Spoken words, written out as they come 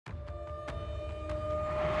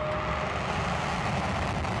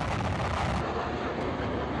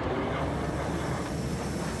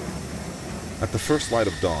At the first light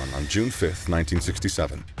of dawn on June 5,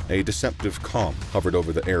 1967, a deceptive calm hovered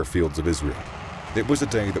over the airfields of Israel. It was a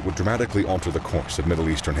day that would dramatically alter the course of Middle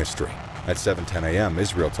Eastern history. At 7:10 a.m.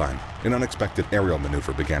 Israel time, an unexpected aerial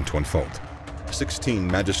maneuver began to unfold. 16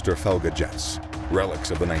 Magister Fouga jets,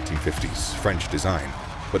 relics of the 1950s, French design,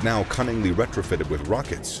 but now cunningly retrofitted with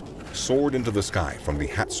rockets, soared into the sky from the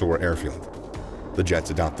Hatzor airfield. The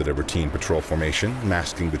jets adopted a routine patrol formation,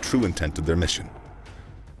 masking the true intent of their mission.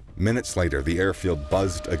 Minutes later, the airfield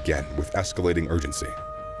buzzed again with escalating urgency.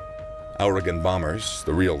 Ouragan bombers,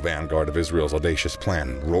 the real vanguard of Israel's audacious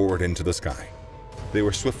plan, roared into the sky. They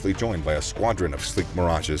were swiftly joined by a squadron of sleek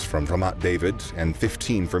Mirages from Ramat David and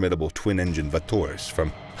 15 formidable twin-engine Vatours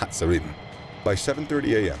from Hatzerim. By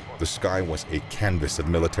 7:30 a.m., the sky was a canvas of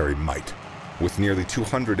military might, with nearly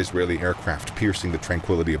 200 Israeli aircraft piercing the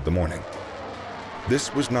tranquility of the morning.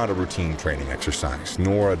 This was not a routine training exercise,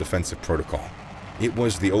 nor a defensive protocol. It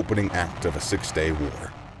was the opening act of a 6-day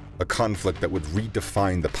war, a conflict that would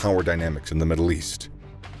redefine the power dynamics in the Middle East.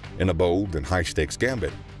 In a bold and high-stakes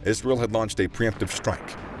gambit, Israel had launched a preemptive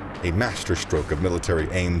strike, a masterstroke of military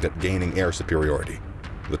aimed at gaining air superiority.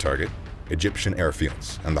 The target? Egyptian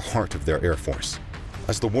airfields and the heart of their air force.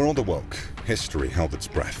 As the world awoke, history held its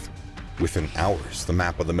breath. Within hours, the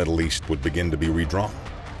map of the Middle East would begin to be redrawn,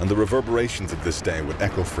 and the reverberations of this day would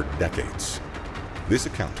echo for decades. This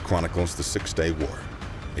account chronicles the 6-day war,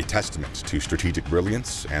 a testament to strategic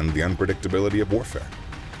brilliance and the unpredictability of warfare.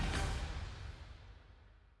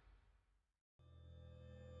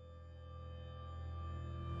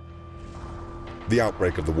 The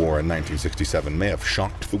outbreak of the war in 1967 may have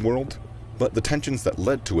shocked the world, but the tensions that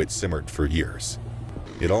led to it simmered for years.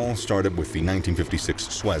 It all started with the 1956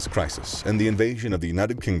 Suez Crisis and the invasion of the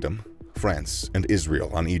United Kingdom, France, and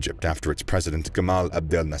Israel on Egypt after its president Gamal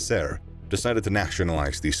Abdel Nasser decided to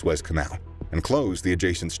nationalize the Suez Canal and close the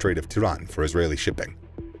adjacent Strait of Tiran for Israeli shipping.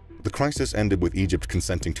 The crisis ended with Egypt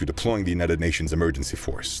consenting to deploying the United Nations Emergency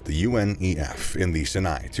Force, the UNEF, in the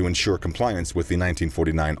Sinai to ensure compliance with the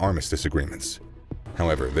 1949 armistice agreements.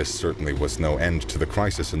 However, this certainly was no end to the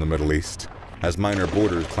crisis in the Middle East, as minor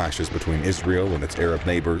border clashes between Israel and its Arab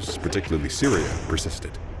neighbors, particularly Syria,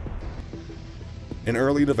 persisted. In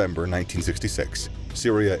early November 1966,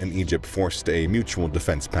 Syria and Egypt forced a mutual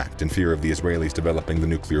defense pact in fear of the Israelis developing the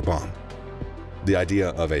nuclear bomb. The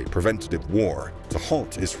idea of a preventative war to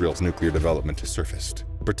halt Israel's nuclear development has surfaced,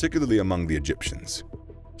 particularly among the Egyptians.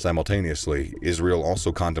 Simultaneously, Israel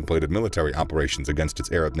also contemplated military operations against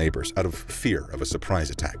its Arab neighbors out of fear of a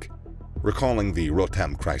surprise attack. Recalling the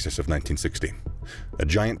Rotem crisis of 1960, a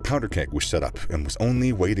giant powder keg was set up and was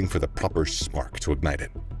only waiting for the proper spark to ignite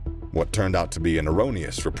it. What turned out to be an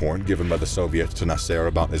erroneous report given by the Soviets to Nasser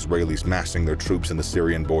about Israelis massing their troops in the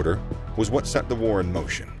Syrian border was what set the war in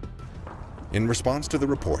motion. In response to the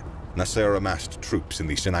report, Nasser amassed troops in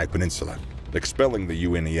the Sinai Peninsula, expelling the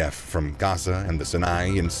UNEF from Gaza and the Sinai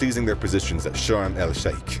and seizing their positions at Sharm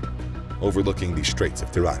el-Sheikh, overlooking the Straits of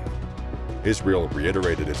Tiran. Israel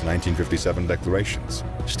reiterated its 1957 declarations,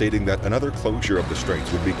 stating that another closure of the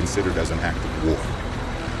straits would be considered as an act of war.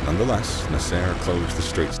 Nonetheless, Nasser closed the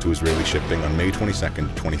straits to Israeli shipping on May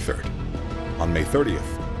 22nd to 23rd. On May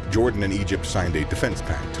 30th, Jordan and Egypt signed a defense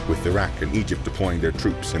pact, with Iraq and Egypt deploying their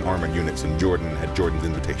troops and armored units in Jordan at Jordan's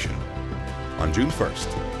invitation. On June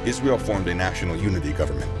 1st, Israel formed a national unity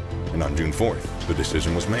government, and on June 4th, the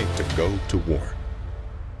decision was made to go to war.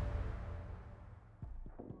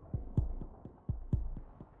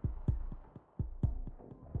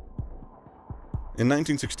 In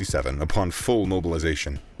 1967, upon full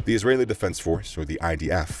mobilization, the Israeli Defense Force, or the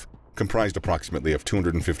IDF, comprised approximately of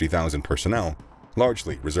 250,000 personnel,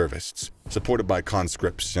 largely reservists, supported by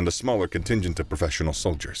conscripts and a smaller contingent of professional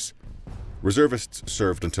soldiers. Reservists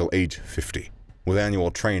served until age 50, with annual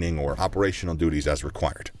training or operational duties as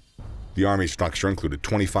required. The army structure included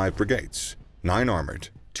 25 brigades, 9 armored,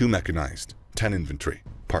 2 mechanized, 10 infantry,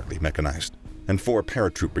 partly mechanized, and 4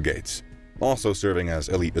 paratroop brigades, also serving as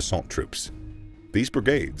elite assault troops. These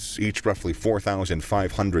brigades, each roughly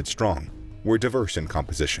 4,500 strong, were diverse in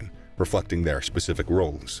composition, reflecting their specific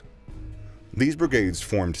roles. These brigades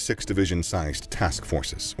formed 6 division-sized task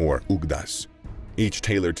forces, or UGDAs, each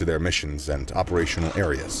tailored to their missions and operational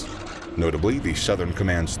areas. Notably, the Southern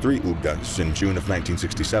Command's 3 UGDAs in June of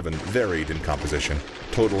 1967 varied in composition,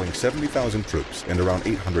 totaling 70,000 troops and around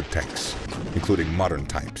 800 tanks, including modern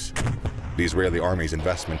types. The Israeli Army's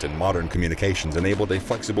investment in modern communications enabled a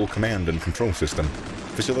flexible command and control system,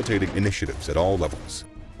 facilitating initiatives at all levels.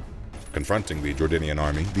 Confronting the Jordanian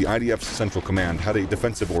army, the IDF's Central Command had a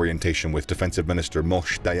defensive orientation with Defensive Minister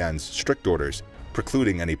Moshe Dayan's strict orders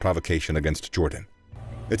precluding any provocation against Jordan.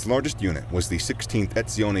 Its largest unit was the 16th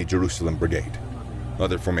Etzioni Jerusalem Brigade.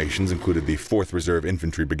 Other formations included the 4th Reserve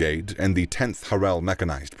Infantry Brigade and the 10th Harel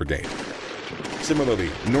Mechanized Brigade. Similarly,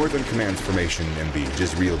 Northern Command's formation in the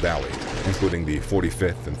Jezreel Valley, including the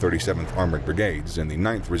 45th and 37th Armored Brigades and the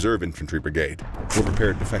 9th Reserve Infantry Brigade, were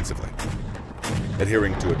prepared defensively.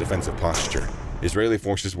 Adhering to a defensive posture, Israeli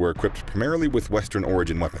forces were equipped primarily with Western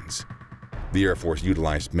origin weapons. The Air Force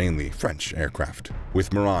utilized mainly French aircraft,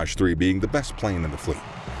 with Mirage 3 being the best plane in the fleet.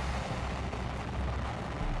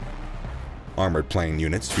 Armored plane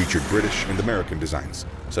units featured British and American designs,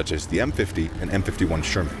 such as the M50 and M51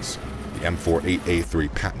 Shermans, the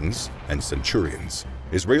M48A3 Pattons, and Centurions.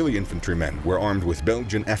 Israeli infantrymen were armed with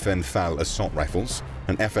Belgian FN FAL assault rifles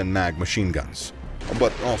and FN MAG machine guns,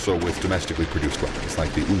 but also with domestically produced weapons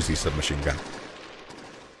like the Uzi submachine gun.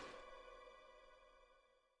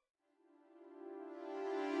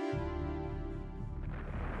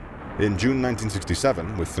 In June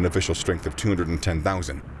 1967, with an official strength of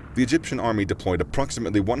 210,000, the Egyptian army deployed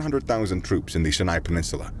approximately 100,000 troops in the Sinai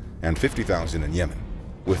Peninsula and 50,000 in Yemen,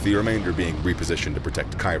 with the remainder being repositioned to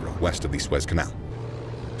protect Cairo west of the Suez Canal.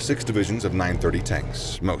 6 divisions of 930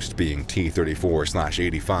 tanks, most being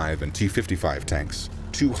T-34/85 and T-55 tanks,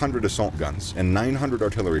 200 assault guns, and 900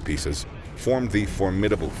 artillery pieces, formed the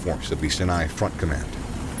formidable force of the Sinai Front Command.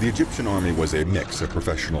 The Egyptian army was a mix of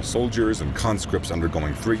professional soldiers and conscripts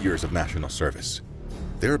undergoing 3 years of national service.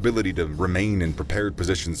 Their ability to remain in prepared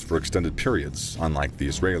positions for extended periods, unlike the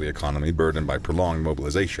Israeli economy burdened by prolonged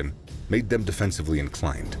mobilization, made them defensively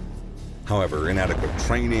inclined. However, inadequate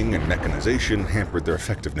training and mechanization hampered their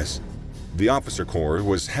effectiveness. The officer corps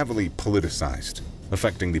was heavily politicized,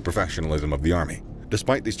 affecting the professionalism of the army.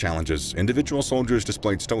 Despite these challenges, individual soldiers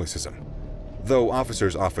displayed stoicism, though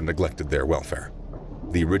officers often neglected their welfare.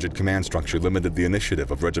 The rigid command structure limited the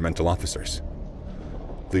initiative of regimental officers.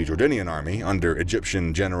 The Jordanian army, under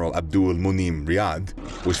Egyptian General Abdul Munim Riyad,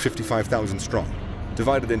 was 55,000 strong,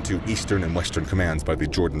 divided into eastern and western commands by the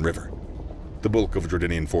Jordan River. The bulk of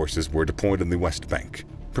Jordanian forces were deployed in the West Bank,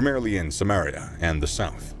 primarily in Samaria and the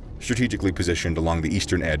south, strategically positioned along the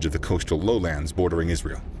eastern edge of the coastal lowlands bordering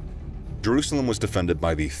Israel. Jerusalem was defended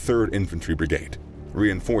by the 3rd Infantry Brigade,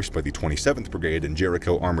 reinforced by the 27th Brigade, and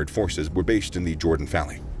Jericho armored forces were based in the Jordan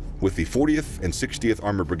Valley, with the 40th and 60th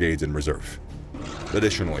Armored Brigades in reserve.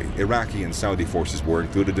 Additionally, Iraqi and Saudi forces were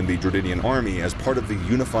included in the Jordanian army as part of the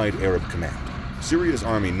Unified Arab Command. Syria's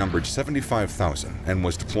army numbered 75,000 and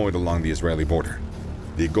was deployed along the Israeli border.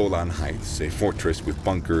 The Golan Heights, a fortress with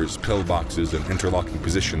bunkers, pillboxes, and interlocking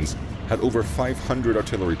positions, had over 500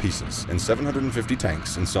 artillery pieces and 750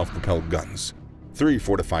 tanks and self-propelled guns. 3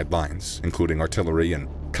 fortified lines, including artillery and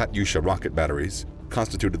Katyusha rocket batteries,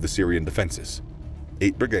 constituted the Syrian defenses.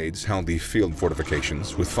 8 brigades held the field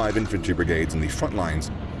fortifications, with 5 infantry brigades in the front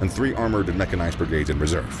lines and 3 armored and mechanized brigades in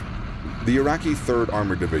reserve. The Iraqi 3rd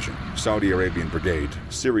Armored Division, Saudi Arabian Brigade,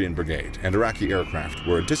 Syrian Brigade, and Iraqi aircraft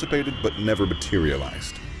were anticipated but never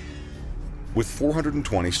materialized. With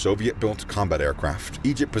 420 Soviet-built combat aircraft,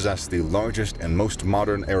 Egypt possessed the largest and most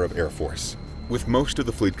modern Arab air force, with most of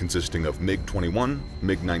the fleet consisting of MiG-21,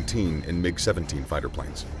 MiG-19, and MiG-17 fighter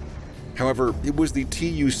planes. However, it was the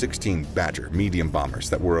Tu-16 Badger medium bombers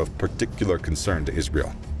that were of particular concern to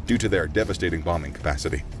Israel, due to their devastating bombing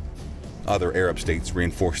capacity. Other Arab states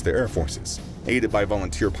reinforced their air forces, aided by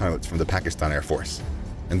volunteer pilots from the Pakistan Air Force.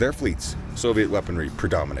 In their fleets, Soviet weaponry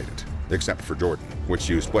predominated, except for Jordan, which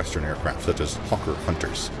used Western aircraft such as Hawker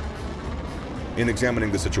Hunters. In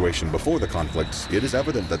examining the situation before the conflict, it is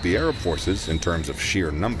evident that the Arab forces, in terms of sheer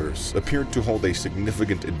numbers, appeared to hold a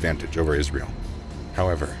significant advantage over Israel.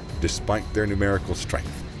 However, despite their numerical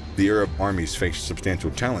strength, the Arab armies faced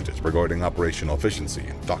substantial challenges regarding operational efficiency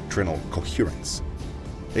and doctrinal coherence.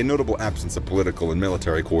 A notable absence of political and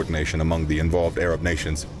military coordination among the involved Arab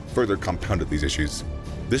nations further compounded these issues.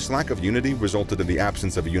 This lack of unity resulted in the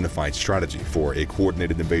absence of a unified strategy for a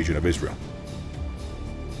coordinated invasion of Israel.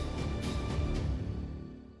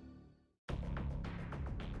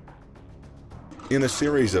 In a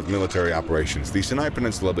series of military operations, the Sinai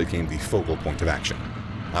Peninsula became the focal point of action.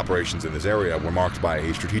 Operations in this area were marked by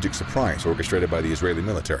a strategic surprise orchestrated by the Israeli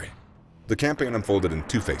military. The campaign unfolded in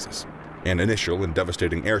 2 phases. An initial and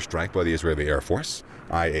devastating airstrike by the Israeli Air Force,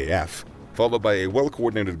 IAF, followed by a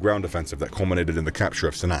well-coordinated ground offensive that culminated in the capture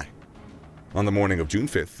of Sinai. On the morning of June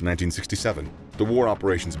 5, 1967, the war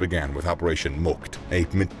operations began with Operation Mokt, a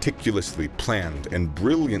meticulously planned and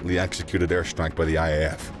brilliantly executed airstrike by the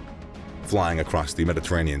IAF. Flying across the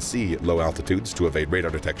Mediterranean Sea at low altitudes to evade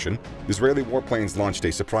radar detection, Israeli warplanes launched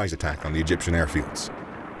a surprise attack on the Egyptian airfields.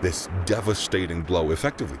 This devastating blow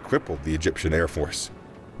effectively crippled the Egyptian Air Force.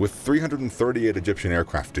 With 338 Egyptian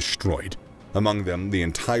aircraft destroyed, among them the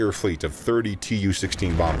entire fleet of 30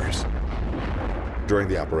 Tu-16 bombers. During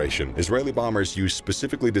the operation, Israeli bombers used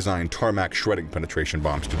specifically designed tarmac shredding penetration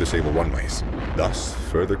bombs to disable runways, thus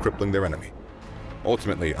further crippling their enemy.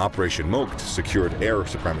 Ultimately, Operation Mokt secured air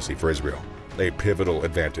supremacy for Israel, a pivotal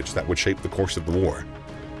advantage that would shape the course of the war.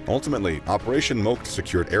 Ultimately, Operation Mokt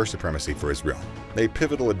secured air supremacy for Israel, a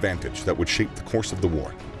pivotal advantage that would shape the course of the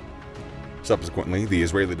war. Subsequently, the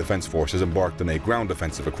Israeli Defense Forces embarked on a ground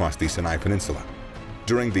offensive across the Sinai Peninsula.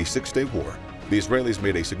 During the Six-Day War, the Israelis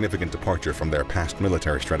made a significant departure from their past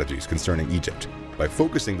military strategies concerning Egypt by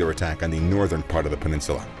focusing their attack on the northern part of the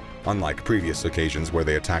peninsula. Unlike previous occasions where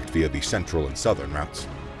they attacked via the central and southern routes,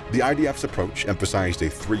 the IDF's approach emphasized a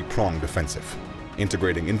three-pronged offensive,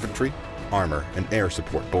 integrating infantry, armor, and air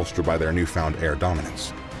support bolstered by their newfound air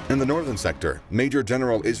dominance. In the northern sector, Major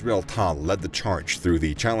General Israel Tal led the charge through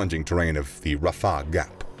the challenging terrain of the Rafah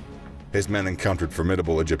Gap. His men encountered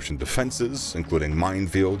formidable Egyptian defenses, including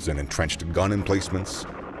minefields and entrenched gun emplacements.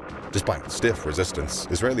 Despite stiff resistance,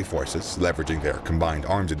 Israeli forces, leveraging their combined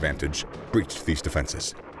arms advantage, breached these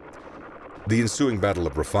defenses. The ensuing Battle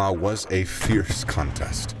of Rafah was a fierce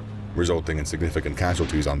contest, resulting in significant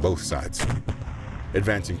casualties on both sides.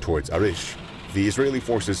 Advancing towards Arish, the Israeli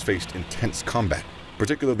forces faced intense combat,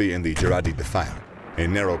 particularly in the Jaradi Defile, a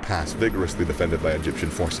narrow pass vigorously defended by Egyptian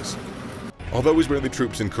forces. Although Israeli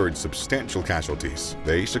troops incurred substantial casualties,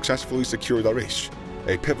 they successfully secured Arish,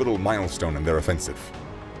 a pivotal milestone in their offensive.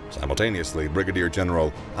 Simultaneously, Brigadier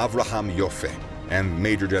General Avraham Yoffe and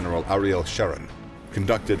Major General Ariel Sharon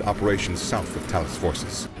conducted operations south of Tal's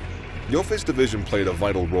forces. Yoffe's division played a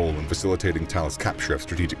vital role in facilitating Tal's capture of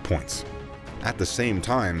strategic points. At the same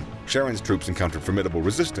time, Sharon's troops encountered formidable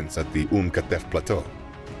resistance at the Katef Plateau,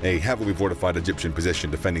 a heavily fortified Egyptian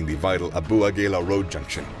position defending the vital Abu Agela road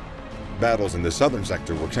junction. Battles in the southern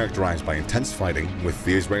sector were characterized by intense fighting, with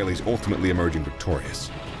the Israelis ultimately emerging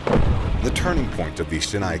victorious. The turning point of the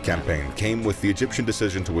Sinai campaign came with the Egyptian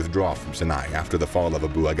decision to withdraw from Sinai after the fall of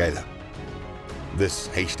Abu Agela. This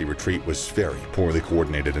hasty retreat was very poorly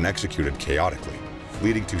coordinated and executed chaotically,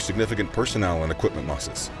 leading to significant personnel and equipment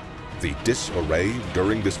losses. The disarray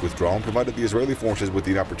during this withdrawal provided the Israeli forces with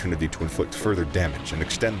the opportunity to inflict further damage and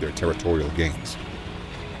extend their territorial gains.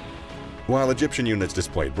 While Egyptian units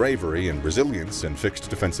displayed bravery and resilience in fixed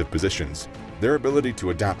defensive positions, their ability to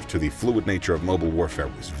adapt to the fluid nature of mobile warfare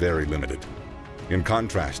was very limited. In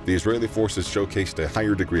contrast, the Israeli forces showcased a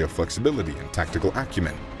higher degree of flexibility and tactical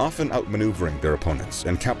acumen, often outmaneuvering their opponents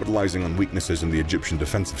and capitalizing on weaknesses in the Egyptian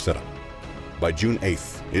defensive setup. By June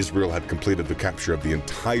 8th, Israel had completed the capture of the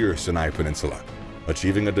entire Sinai Peninsula,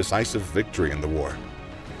 achieving a decisive victory in the war.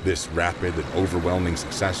 This rapid and overwhelming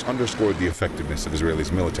success underscored the effectiveness of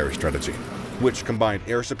Israel's military strategy, which combined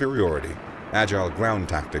air superiority, agile ground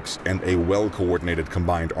tactics, and a well-coordinated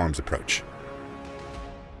combined arms approach.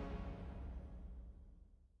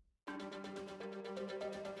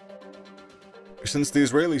 Since the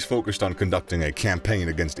Israelis focused on conducting a campaign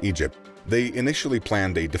against Egypt, they initially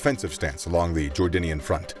planned a defensive stance along the Jordanian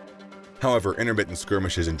front. However, intermittent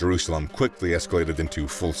skirmishes in Jerusalem quickly escalated into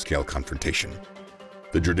full-scale confrontation.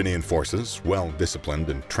 The Jordanian forces, well-disciplined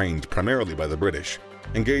and trained primarily by the British,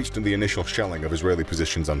 engaged in the initial shelling of Israeli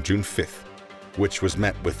positions on June 5th, which was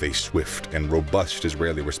met with a swift and robust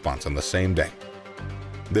Israeli response on the same day.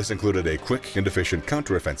 This included a quick and efficient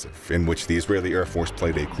counteroffensive in which the Israeli Air Force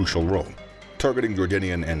played a crucial role, targeting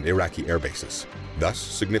Jordanian and Iraqi air bases, thus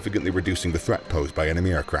significantly reducing the threat posed by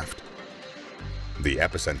enemy aircraft. The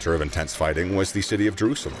epicenter of intense fighting was the city of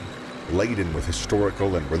Jerusalem, laden with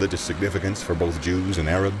historical and religious significance for both Jews and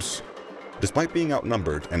Arabs. Despite being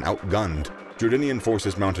outnumbered and outgunned, Jordanian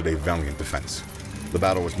forces mounted a valiant defense. The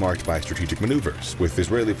battle was marked by strategic maneuvers, with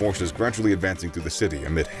Israeli forces gradually advancing through the city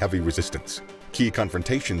amid heavy resistance. Key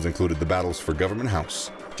confrontations included the battles for Government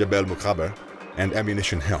House, Jebel Mukhaber, and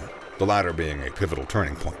Ammunition Hill, the latter being a pivotal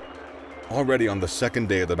turning point. Already on the second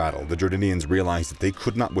day of the battle, the Jordanians realized that they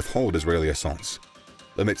could not withhold Israeli assaults.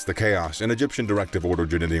 Amidst the chaos, an Egyptian directive ordered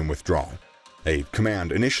Jordanian withdrawal, a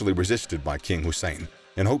command initially resisted by King Hussein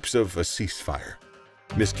in hopes of a ceasefire.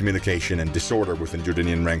 Miscommunication and disorder within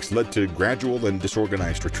Jordanian ranks led to gradual and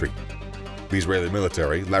disorganized retreat. The Israeli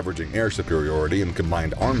military, leveraging air superiority and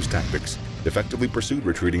combined arms tactics, effectively pursued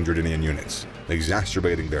retreating Jordanian units,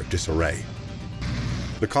 exacerbating their disarray.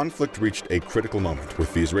 The conflict reached a critical moment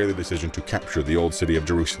with the Israeli decision to capture the old city of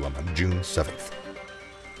Jerusalem on June 7th.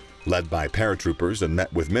 Led by paratroopers and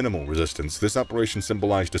met with minimal resistance, this operation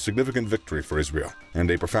symbolized a significant victory for Israel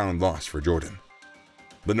and a profound loss for Jordan.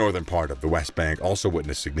 The northern part of the West Bank also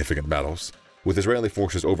witnessed significant battles, with Israeli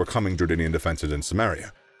forces overcoming Jordanian defenses in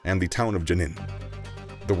Samaria and the town of Jenin.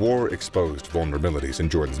 The war exposed vulnerabilities in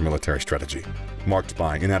Jordan's military strategy, marked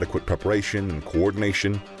by inadequate preparation and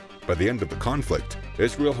coordination. By the end of the conflict,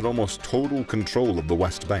 Israel had almost total control of the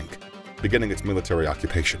West Bank, beginning its military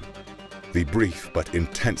occupation. The brief but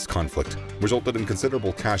intense conflict resulted in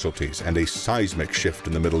considerable casualties and a seismic shift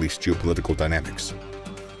in the Middle East geopolitical dynamics.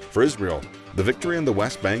 For Israel, the victory in the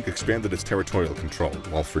West Bank expanded its territorial control,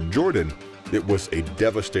 while for Jordan, it was a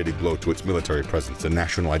devastating blow to its military presence and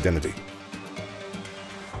national identity.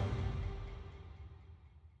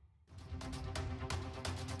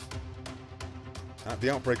 At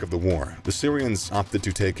the outbreak of the war, the Syrians opted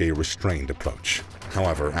to take a restrained approach.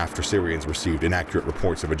 However, after Syrians received inaccurate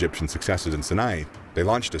reports of Egyptian successes in Sinai, they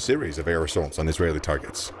launched a series of air assaults on Israeli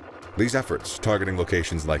targets. These efforts, targeting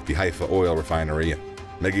locations like the Haifa oil refinery and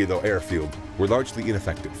Megiddo airfield, were largely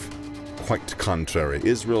ineffective. Quite contrary,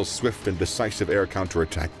 Israel's swift and decisive air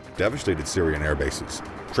counterattack devastated Syrian air bases,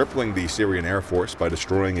 crippling the Syrian Air Force by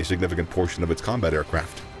destroying a significant portion of its combat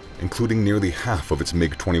aircraft, including nearly half of its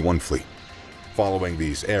MiG-21 fleet. Following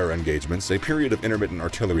these air engagements, a period of intermittent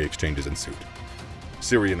artillery exchanges ensued.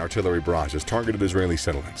 Syrian artillery barrages targeted Israeli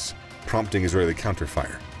settlements, prompting Israeli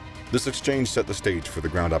counterfire. This exchange set the stage for the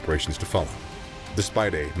ground operations to follow.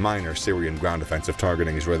 Despite a minor Syrian ground offensive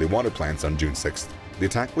targeting Israeli water plants on June 6th, the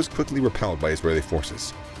attack was quickly repelled by Israeli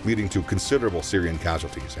forces, leading to considerable Syrian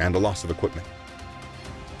casualties and a loss of equipment.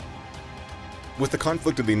 With the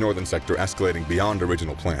conflict in the northern sector escalating beyond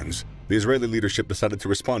original plans, the Israeli leadership decided to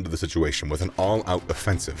respond to the situation with an all-out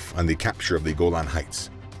offensive and the capture of the Golan Heights.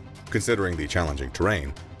 Considering the challenging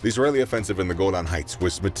terrain, the Israeli offensive in the Golan Heights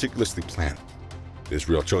was meticulously planned.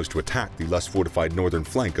 Israel chose to attack the less fortified northern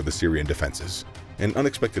flank of the Syrian defenses, an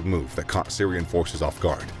unexpected move that caught Syrian forces off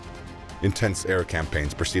guard. Intense air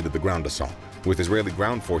campaigns preceded the ground assault, with Israeli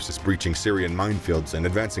ground forces breaching Syrian minefields and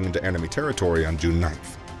advancing into enemy territory on June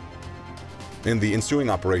 9th. In the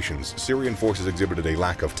ensuing operations, Syrian forces exhibited a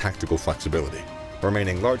lack of tactical flexibility,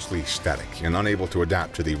 remaining largely static and unable to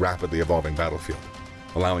adapt to the rapidly evolving battlefield,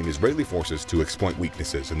 allowing Israeli forces to exploit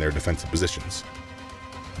weaknesses in their defensive positions.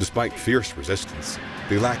 Despite fierce resistance,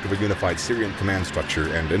 the lack of a unified Syrian command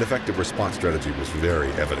structure and ineffective response strategy was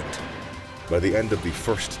very evident. By the end of the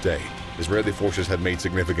first day, Israeli forces had made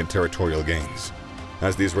significant territorial gains.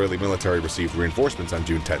 As the Israeli military received reinforcements on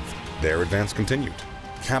June 10th, their advance continued,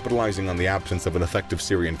 capitalizing on the absence of an effective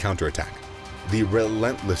Syrian counterattack. The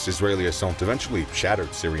relentless Israeli assault eventually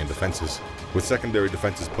shattered Syrian defenses, with secondary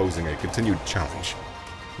defenses posing a continued challenge.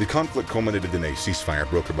 The conflict culminated in a ceasefire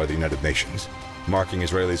brokered by the United Nations, marking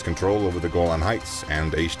Israelis' control over the Golan Heights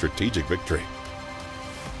and a strategic victory.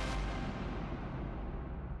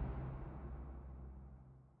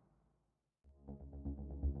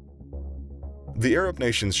 The Arab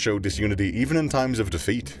nations showed disunity even in times of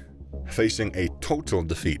defeat. Facing a total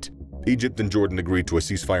defeat, Egypt and Jordan agreed to a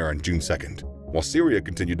ceasefire on June 2nd, while Syria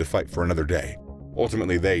continued to fight for another day.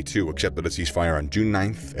 Ultimately, they too accepted a ceasefire on June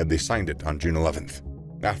 9th, and they signed it on June 11th.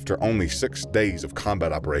 After only 6 days of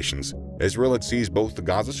combat operations, Israel had seized both the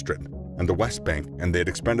Gaza Strip and the West Bank, and they had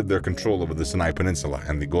expanded their control over the Sinai Peninsula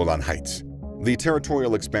and the Golan Heights. The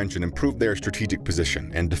territorial expansion improved their strategic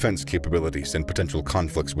position and defense capabilities in potential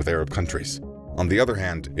conflicts with Arab countries. On the other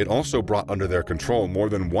hand, it also brought under their control more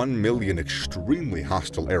than 1 million extremely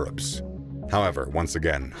hostile Arabs. However, once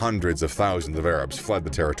again, hundreds of thousands of Arabs fled the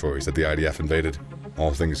territories that the IDF invaded.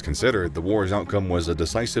 All things considered, the war's outcome was a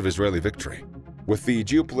decisive Israeli victory, with the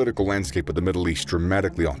geopolitical landscape of the Middle East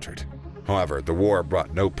dramatically altered. However, the war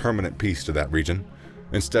brought no permanent peace to that region.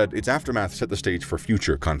 Instead, its aftermath set the stage for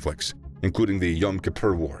future conflicts, including the Yom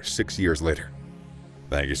Kippur War 6 years later.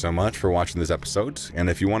 Thank you so much for watching this episode, and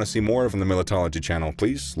if you want to see more from the Militology channel,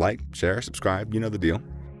 please like, share, subscribe, you know the deal.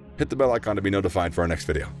 Hit the bell icon to be notified for our next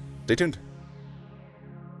video. Stay tuned.